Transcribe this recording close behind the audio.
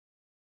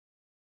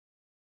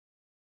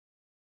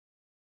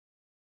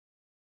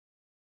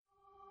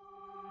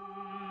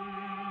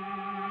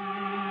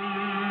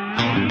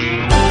A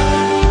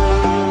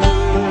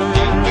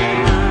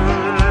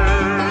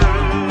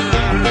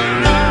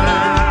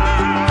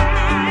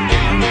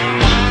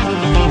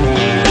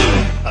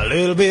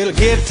little bit of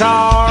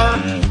guitar,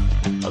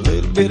 a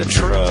little bit of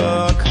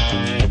truck,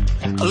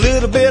 a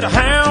little bit of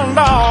hound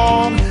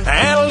dog,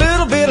 and a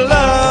little bit of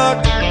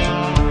luck.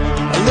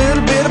 A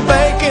little bit of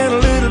bacon, a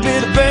little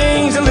bit of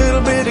beans, a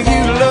little bit of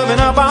you loving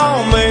up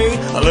on me,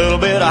 a little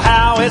bit of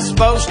how it's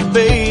supposed to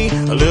be,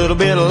 a little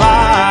bit of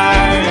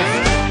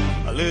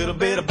life, a little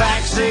bit of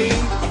backseat,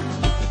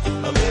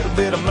 a little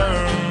bit of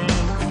moon,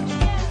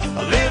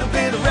 a little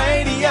bit of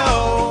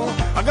radio,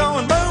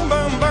 going boom,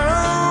 boom, boom,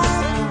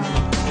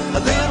 a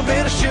little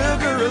bit of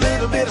sugar, a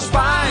little bit of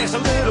spice, a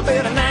little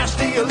bit of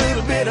nasty, a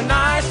little bit of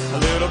nice, a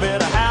little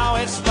bit of how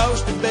it's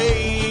supposed to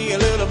be, a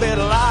little bit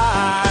of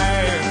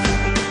life.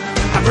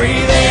 I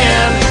breathe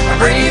in, I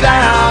breathe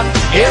out,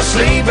 yeah,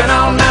 sleeping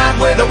all night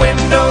with the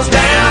windows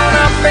down.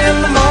 Up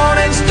in the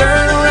morning,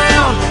 stirring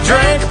around,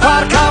 drink a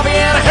pot of coffee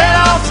and I head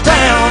off to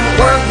town.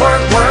 Work,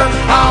 work, work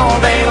all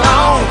day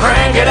long,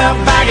 crank it up,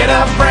 back it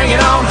up, bring it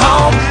on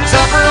home.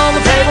 Supper on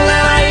the table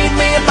and I eat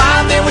me a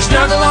bite, then we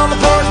snuggle on the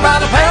porch by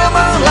the pale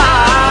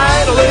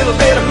moonlight. A little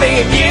bit of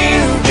me and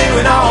you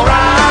doing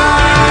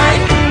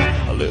alright,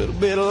 a little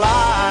bit of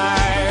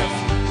life,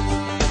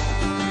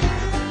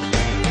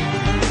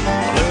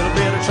 a little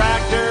bit of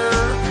tractor,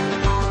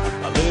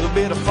 a little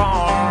bit of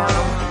farm,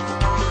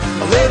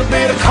 a little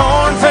bit of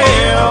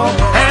cornfield,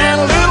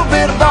 and a little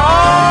bit of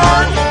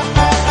barn,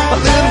 a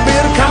little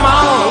bit of come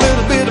on, a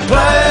little bit of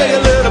play,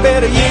 a little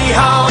bit of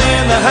yeehaw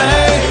in the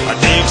hay, a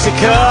Dixie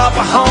cup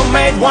of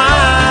homemade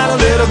wine, a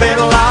little bit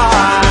of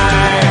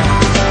life.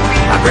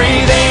 I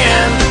breathe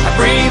in, I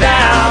breathe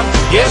out,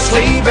 yeah,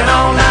 sleeping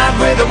all night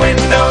with the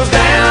windows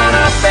down.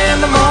 Up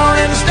in the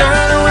morning,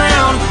 stirring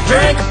around,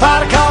 drink a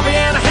pot of coffee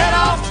and I head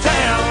off to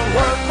town.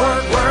 Work,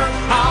 work, work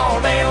all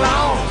day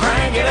long,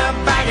 crank it up,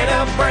 back it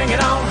up, bring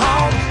it on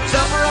home.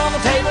 Supper on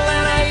the table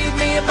and I eat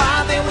me a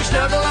bite, then we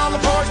snuggle on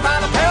the porch by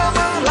the pale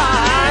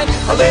moonlight.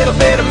 A little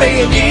bit of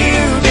me and you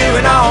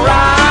doing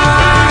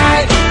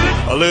alright,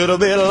 a little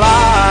bit of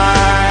life.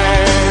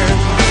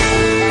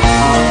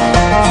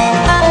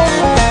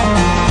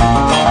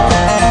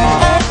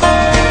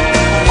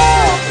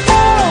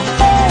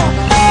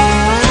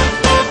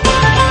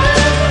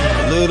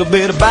 A little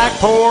bit of back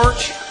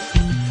porch,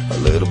 a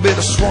little bit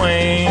of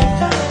swing,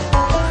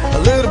 a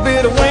little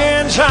bit of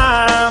wind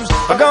chimes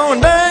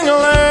going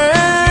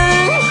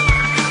ding-a-ling,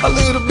 a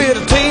little bit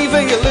of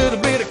TV, a little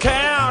bit of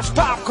couch,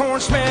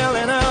 popcorn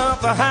smelling up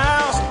the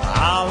house,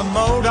 I'll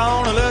mold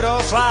on a little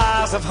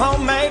slice of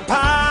homemade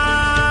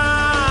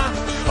pie,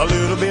 a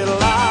little bit of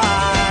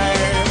life.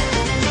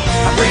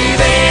 I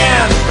breathe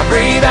in, I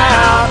breathe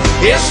out,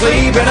 yeah,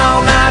 sleeping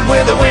all night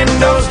with the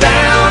windows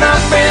down.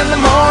 Up in the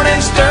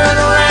morning, stirring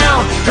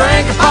around,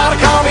 drink a pot of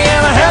coffee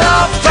and I head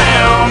off to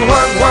town.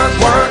 Work, work,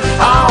 work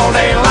all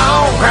day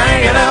long,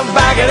 crank it up,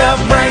 back it up,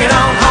 bring it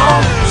on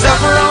home.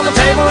 Supper on the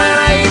table and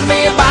I eat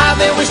me a bite,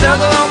 then we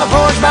snuggle on